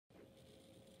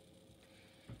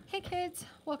Hey kids,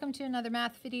 welcome to another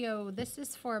math video. This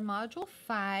is for Module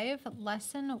 5,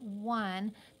 Lesson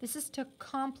 1. This is to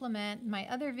complement my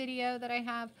other video that I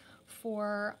have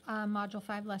for Module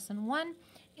 5, Lesson 1.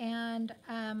 And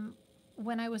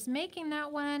when I was making that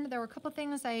one, there were a couple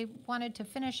things I wanted to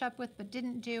finish up with but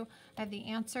didn't do. I have the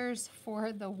answers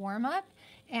for the warm-up,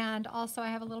 and also I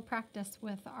have a little practice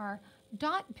with our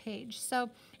dot page. So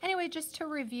anyway, just to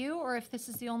review, or if this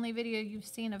is the only video you've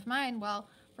seen of mine, well,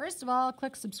 first of all,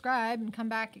 click subscribe and come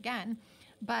back again.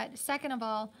 But second of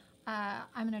all,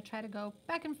 I'm going to try to go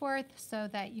back and forth so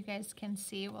that you guys can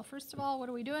see, well, first of all, what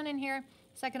are we doing in here?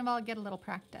 Second of all, get a little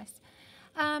practice.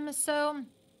 So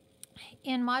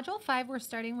in Module 5, we're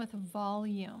starting with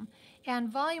volume. And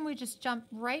volume, we just jump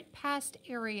right past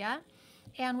area,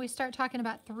 and we start talking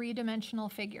about three-dimensional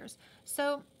figures.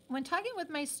 So when talking with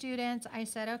my students, I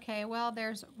said, okay, well,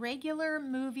 there's regular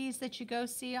movies that you go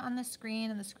see on the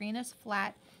screen, and the screen is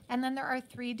flat. And then there are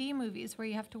 3D movies where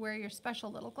you have to wear your special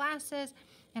little glasses.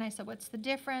 And I said, what's the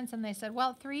difference? And they said,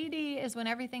 well, 3D is when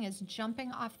everything is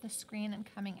jumping off the screen and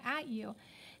coming at you.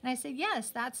 And I said, yes,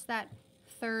 that's that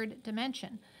third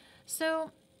dimension.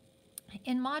 So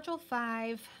in Module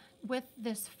 5, with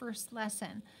this first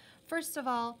lesson, first of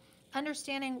all,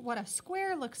 understanding what a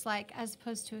square looks like as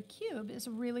opposed to a cube is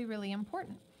really, really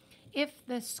important. If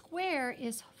the square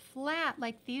is flat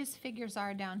like these figures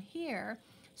are down here,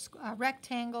 a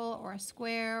rectangle or a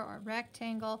square or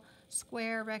rectangle,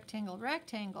 square, rectangle,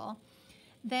 rectangle,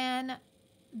 then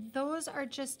those are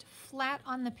just flat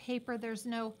on the paper. There's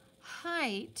no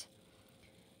height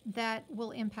that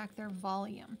will impact their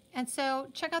volume. And so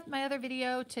check out my other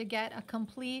video to get a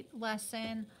complete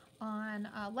lesson on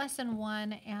Lesson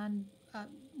 1 and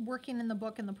working in the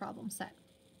book and the problem set.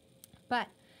 But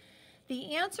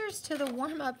the answers to the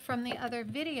warm-up from the other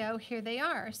video, here they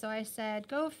are. So I said,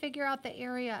 go figure out the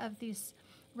area of these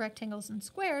rectangles and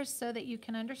squares so that you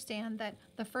can understand that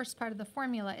the first part of the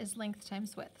formula is length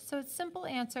times width. So it's simple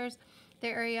answers. The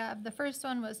area of the first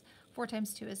one was 4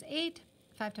 times 2 is 8,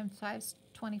 5 times 5 is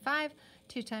 25,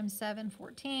 2 times 7,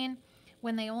 14.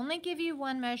 When they only give you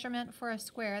one measurement for a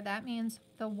square, that means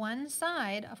the one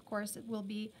side, of course, it will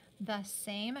be the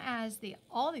same as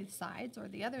all these sides or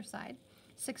the other side.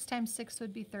 6 times 6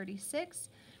 would be 36.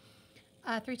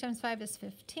 3 times 5 is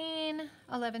 15.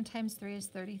 11 times 3 is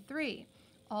 33.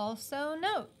 Also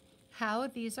note how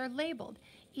these are labeled.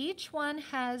 Each one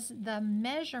has the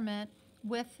measurement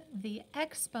with the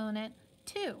exponent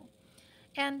 2.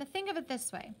 And think of it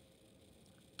this way.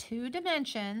 2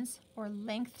 dimensions, or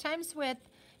length times width,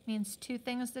 means 2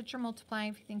 things that you're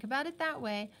multiplying. If you think about it that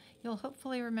way, you'll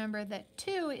hopefully remember that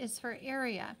 2 is for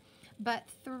area, but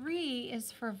 3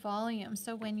 is for volume.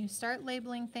 So when you start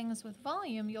labeling things with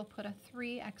volume, you'll put a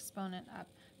 3 exponent up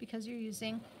because you're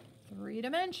using 3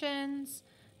 dimensions,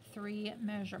 3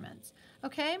 measurements.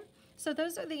 Okay, so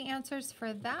those are the answers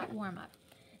for that warm-up.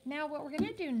 Now what we're going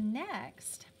to do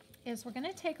next is we're going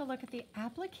to take a look at the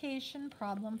application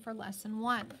problem for Lesson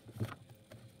 1.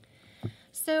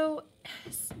 So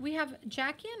we have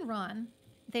Jackie and Ron.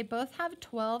 They both have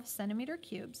 12 centimeter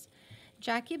cubes.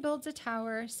 Jackie builds a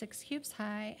tower 6 cubes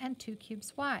high and 2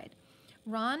 cubes wide.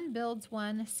 Ron builds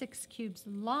one 6 cubes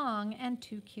long and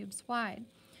 2 cubes wide.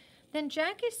 Then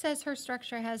Jackie says her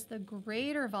structure has the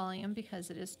greater volume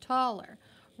because it is taller.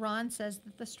 Ron says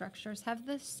that the structures have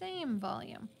the same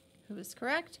volume. Who is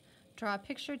correct? Draw a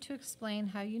picture to explain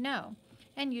how you know,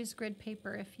 and use grid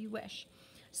paper if you wish.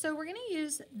 So we're going to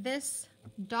use this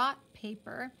dot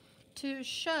paper to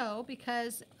show,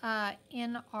 because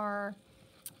in our,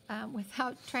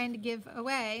 without trying to give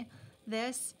away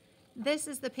this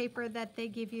is the paper that they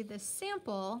give you this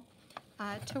sample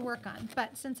to work on.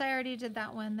 But since I already did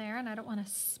that one there, and I don't want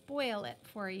to spoil it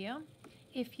for you,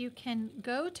 if you can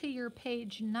go to your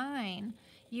page 9,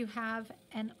 you have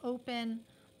an open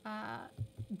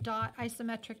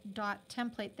isometric dot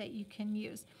template that you can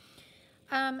use.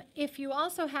 If you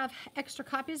also have extra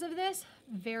copies of this,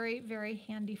 very, very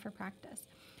handy for practice.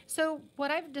 So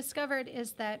what I've discovered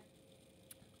is that,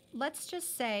 let's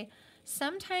just say,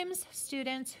 sometimes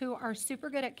students who are super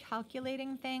good at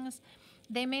calculating things,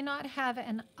 they may not have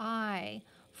an eye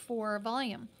for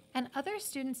volume. And other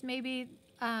students maybe,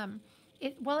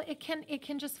 it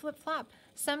can just flip-flop.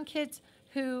 Some kids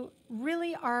who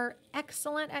really are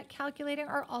excellent at calculating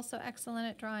are also excellent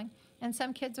at drawing. And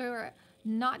some kids who are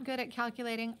not good at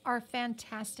calculating are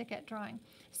fantastic at drawing.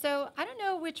 So I don't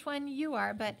know which one you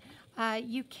are, but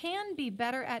you can be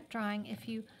better at drawing if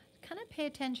you kind of pay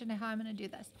attention to how I'm going to do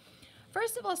this.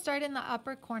 First of all, start in the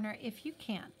upper corner if you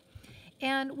can.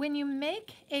 And when you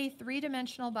make a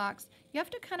 3-dimensional box, you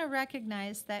have to kind of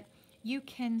recognize that you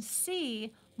can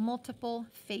see multiple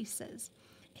faces.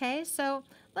 Okay, so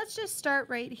let's just start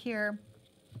right here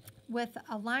with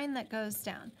a line that goes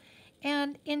down.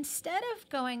 And instead of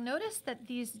going, notice that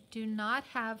these do not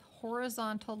have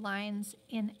horizontal lines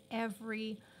in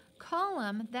every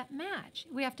column that match.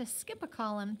 We have to skip a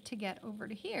column to get over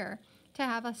to here to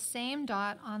have a same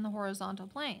dot on the horizontal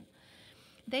plane.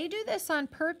 They do this on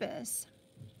purpose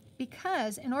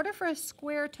because in order for a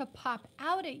square to pop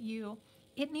out at you,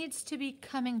 it needs to be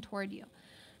coming toward you.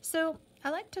 So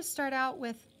I like to start out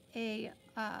with a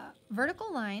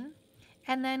vertical line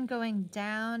and then going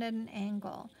down at an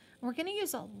angle. We're going to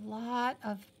use a lot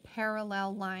of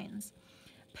parallel lines.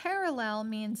 Parallel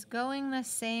means going the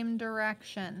same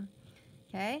direction.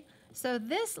 Okay, so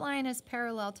this line is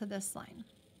parallel to this line.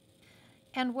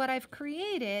 And what I've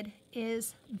created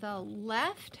is the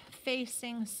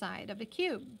left-facing side of a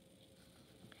cube.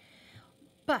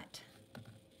 But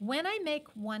when I make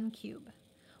one cube,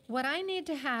 what I need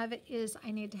to have is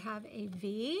I need to have a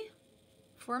V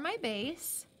for my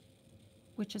base,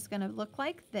 which is going to look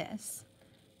like this.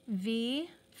 V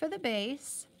for the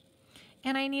base.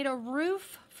 And I need a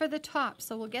roof for the top.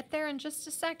 So we'll get there in just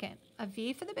a second. A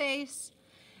V for the base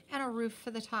and a roof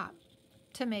for the top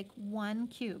to make one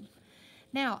cube.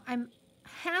 Now, I'm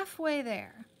halfway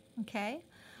there, okay?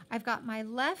 I've got my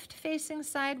left-facing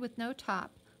side with no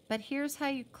top, but here's how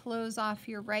you close off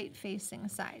your right-facing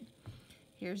side.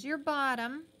 Here's your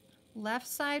bottom, left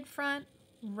side front,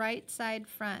 right side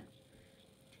front.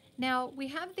 Now, we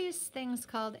have these things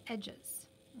called edges,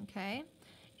 okay?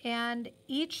 And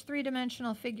each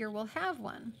three-dimensional figure will have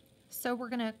one. So we're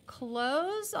going to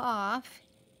close off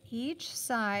each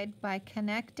side by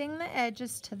connecting the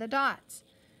edges to the dots.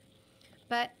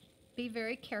 But be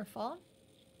very careful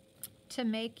to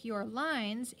make your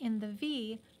lines in the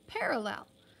V parallel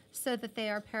so that they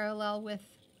are parallel with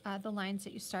the lines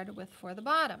that you started with for the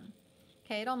bottom.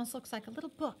 Okay, it almost looks like a little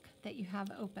book that you have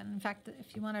open. In fact,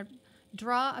 if you want to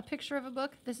draw a picture of a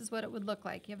book, this is what it would look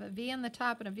like. You have a V on the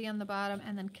top and a V on the bottom,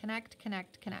 and then connect,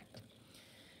 connect, connect.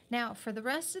 Now, for the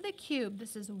rest of the cube,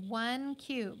 this is one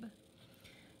cube.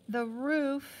 The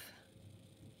roof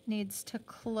needs to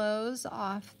close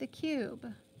off the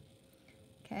cube.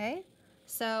 Okay,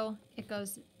 so it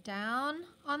goes down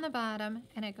on the bottom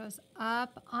and it goes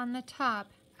up on the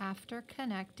top after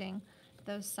connecting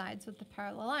those sides with the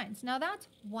parallel lines. Now that's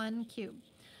one cube.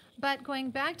 But going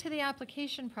back to the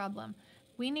application problem,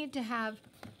 we need to have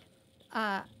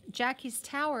Jackie's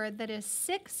tower that is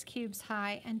 6 cubes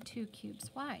high and 2 cubes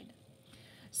wide.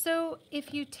 So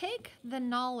if you take the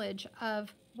knowledge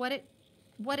of what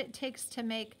it takes to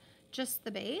make just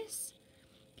the base,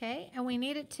 okay, and we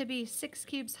need it to be 6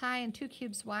 cubes high and 2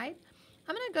 cubes wide,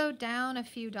 I'm going to go down a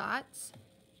few dots,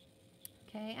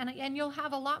 okay, and you'll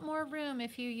have a lot more room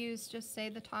if you use just, say,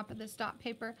 the top of this dot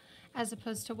paper as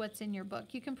opposed to what's in your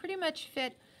book. You can pretty much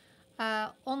fit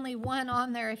only one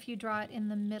on there if you draw it in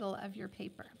the middle of your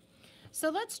paper. So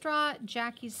let's draw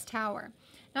Jackie's tower.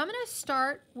 Now I'm going to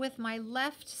start with my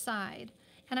left side,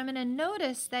 and I'm going to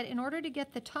notice that in order to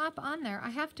get the top on there, I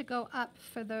have to go up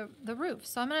for the roof.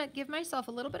 So I'm going to give myself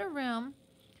a little bit of room.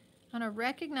 I'm going to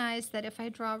recognize that if I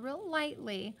draw real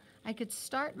lightly, I could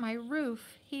start my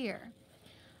roof here.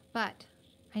 But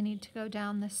I need to go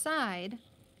down the side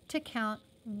to count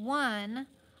one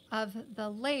of the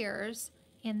layers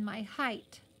in my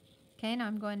height. Okay, now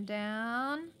I'm going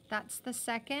down. That's the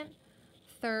second,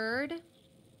 third,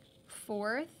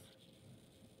 fourth,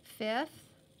 fifth,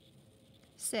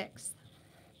 sixth.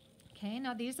 Okay,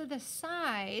 now these are the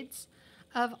sides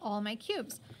of all my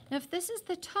cubes. Now if this is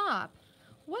the top,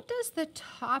 what does the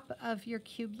top of your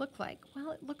cube look like?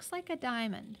 Well, it looks like a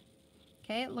diamond.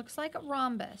 Okay, it looks like a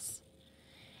rhombus.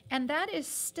 And that is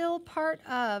still part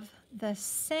of the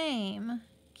same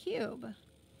cube.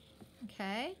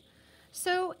 Okay,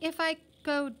 so if I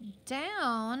go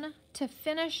down to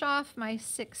finish off my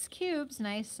 6 cubes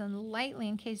nice and lightly,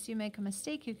 in case you make a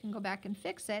mistake, you can go back and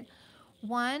fix it.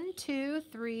 1, 2,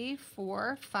 3,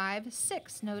 4, 5,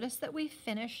 6. Notice that we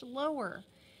finish lower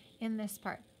in this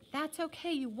part. That's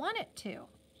okay, you want it to.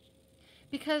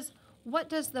 Because what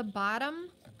does the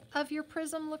bottom of your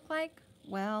prism look like?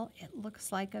 Well, it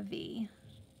looks like a V.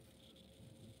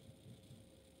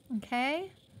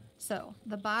 Okay, so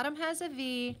the bottom has a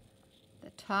V, the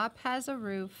top has a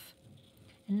roof,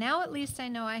 and now at least I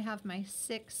know I have my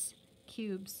 6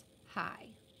 cubes high.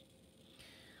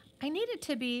 I need it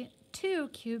to be 2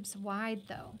 cubes wide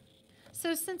though.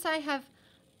 So since I have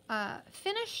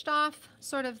finished off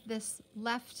sort of this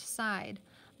left side,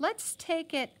 let's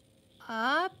take it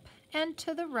up and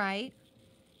to the right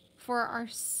for our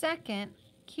second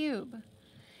cube.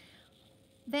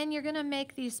 Then you're going to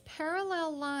make these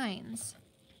parallel lines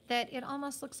that it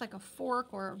almost looks like a fork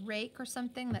or a rake or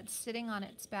something that's sitting on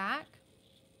its back.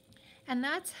 And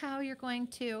that's how you're going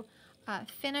to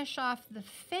finish off the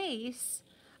face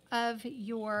of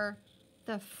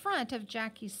the front of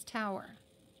Jackie's tower.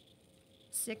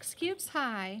 6 cubes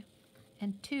high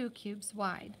and 2 cubes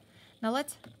wide. Now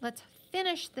let's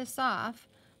finish this off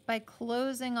by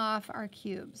closing off our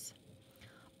cubes.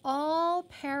 All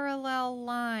parallel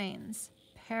lines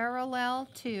parallel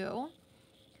to,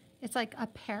 it's like a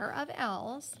pair of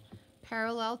L's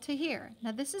parallel to here.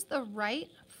 Now this is the right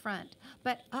front,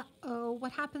 but uh-oh,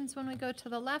 what happens when we go to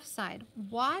the left side?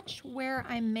 Watch where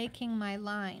I'm making my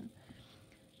line.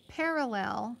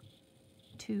 Parallel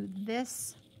to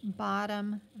this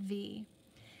bottom V.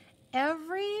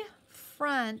 Every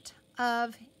front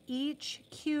of each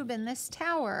cube in this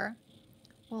tower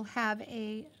will have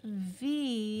a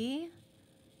V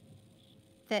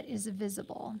that is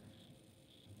visible.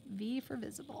 V for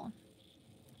visible.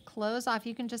 Close off.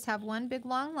 You can just have one big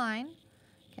long line,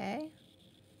 okay?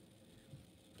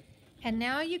 And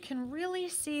now you can really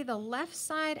see the left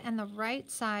side and the right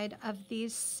side of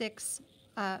these 6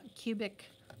 cubic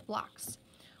blocks.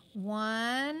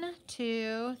 1,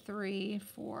 2, 3,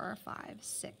 4, 5,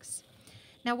 6.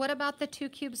 Now what about the 2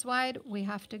 cubes wide? We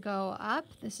have to go up.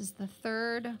 This is the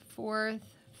 3rd, 4th,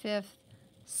 5th,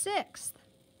 6th.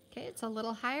 Okay, it's a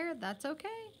little higher. That's okay.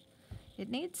 It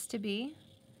needs to be.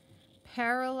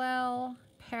 Parallel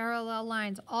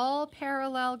lines. All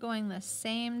parallel going the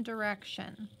same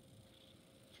direction.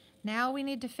 Now we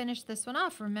need to finish this one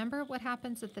off. Remember what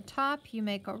happens at the top? You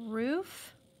make a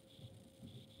roof.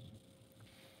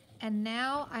 And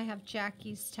now I have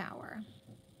Jackie's tower.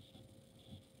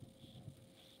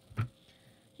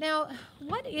 Now,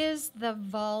 what is the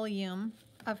volume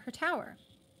of her tower?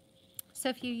 So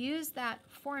if you use that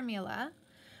formula,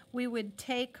 we would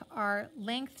take our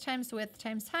length times width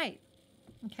times height.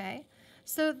 Okay?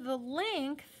 So the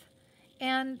length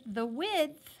and the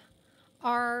width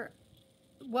are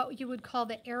what you would call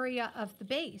the area of the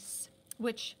base,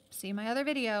 which, see my other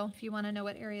video if you want to know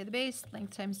what area of the base,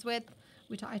 length times width,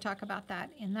 I talk about that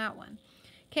in that one.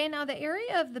 Okay, now the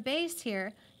area of the base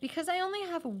here, because I only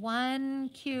have 1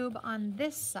 cube on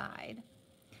this side,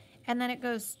 and then it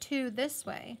goes 2 this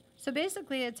way. So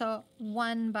basically it's a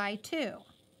 1 by 2.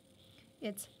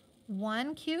 It's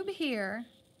 1 cube here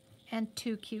and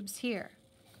 2 cubes here.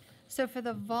 So for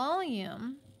the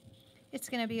volume, it's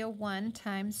going to be a 1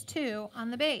 times 2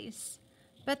 on the base.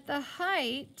 But the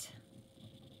height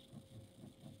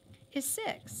is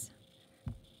 6.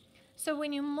 So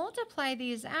when you multiply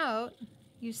these out,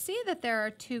 you see that there are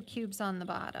 2 cubes on the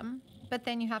bottom, but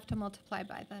then you have to multiply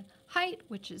by the height,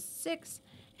 which is 6,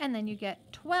 and then you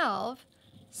get 12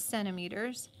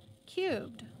 centimeters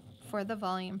cubed for the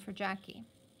volume for Jackie.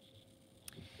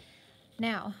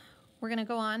 Now, we're going to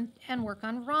go on and work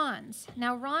on Ron's.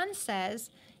 Now, Ron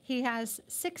says he has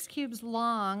 6 cubes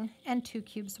long and 2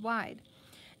 cubes wide.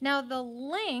 Now, the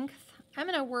length, I'm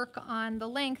going to work on the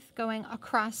length going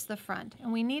across the front,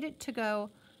 and we need it to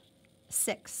go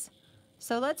 6.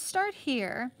 So let's start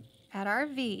here at our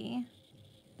V,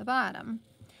 the bottom,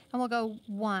 and we'll go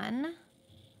 1,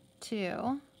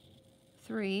 2,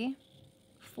 3,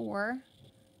 4,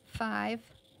 5,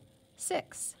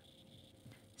 6.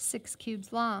 6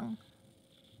 cubes long,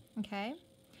 okay?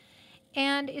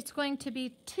 And it's going to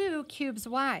be 2 cubes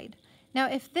wide. Now,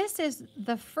 if this is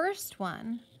the first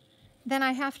one, then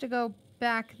I have to go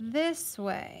back this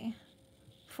way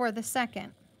for the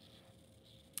second,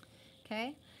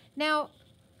 okay? Now,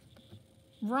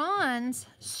 Ron's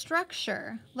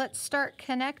structure, let's start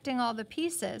connecting all the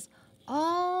pieces.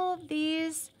 All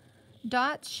these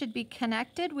dots should be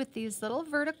connected with these little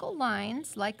vertical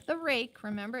lines, like the rake.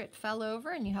 Remember, it fell over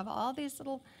and you have all these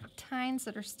little tines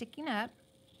that are sticking up.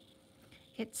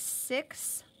 It's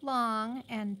 6 long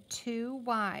and 2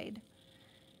 wide.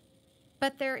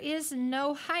 But there is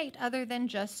no height other than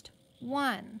just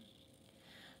 1.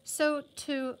 So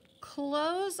to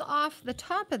close off the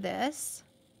top of this,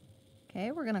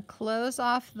 okay, we're going to close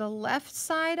off the left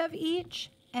side of each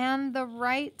and the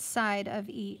right side of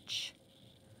each.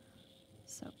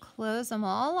 So close them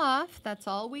all off. That's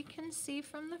all we can see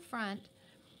from the front.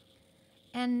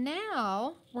 And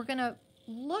now we're going to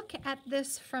look at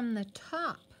this from the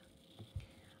top.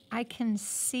 I can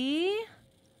see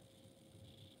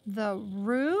the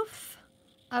roof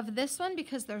of this one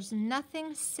because there's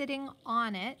nothing sitting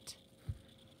on it.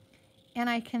 And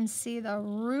I can see the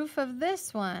roof of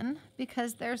this one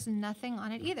because there's nothing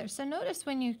on it either. So notice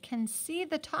when you can see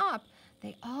the top,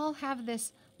 they all have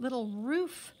this little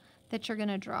roof that you're going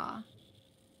to draw.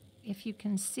 If you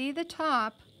can see the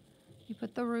top, you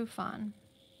put the roof on.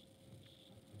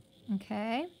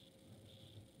 Okay?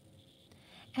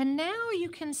 And now you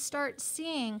can start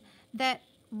seeing that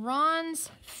Ron's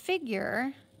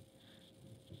figure,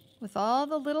 with all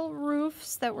the little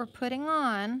roofs that we're putting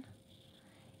on,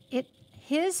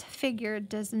 his figure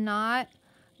does not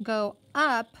go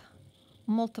up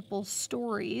multiple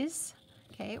stories,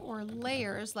 okay, or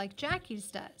layers like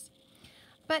Jackie's does.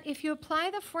 But if you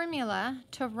apply the formula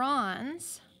to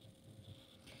Ron's,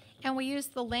 and we use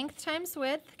the length times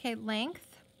width, okay,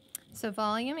 length, so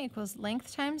volume equals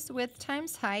length times width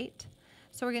times height.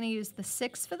 So we're going to use the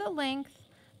 6 for the length,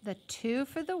 the 2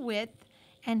 for the width,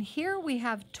 and here we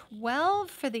have 12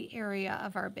 for the area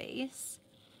of our base.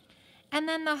 And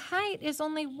then the height is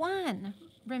only 1.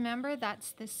 Remember,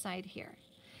 that's this side here.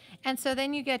 And so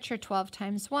then you get your 12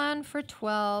 times 1 for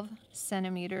 12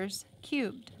 centimeters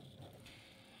cubed.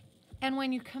 And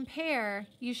when you compare,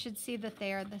 you should see that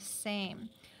they are the same.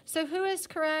 So who is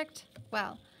correct?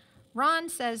 Well, Ron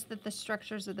says that the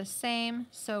structures are the same,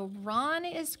 so Ron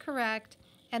is correct,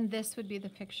 and this would be the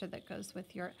picture that goes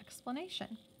with your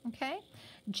explanation, okay?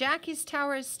 Jackie's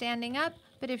tower is standing up,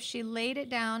 but if she laid it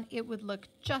down, it would look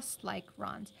just like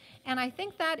Ron's. And I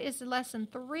think that is lesson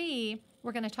 3.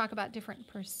 We're going to talk about different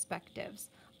perspectives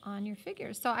on your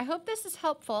figures. So I hope this is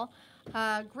helpful.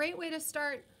 Great way to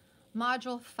start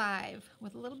Module 5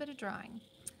 with a little bit of drawing.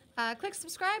 Click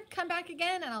subscribe, come back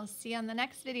again, and I'll see you on the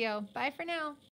next video. Bye for now.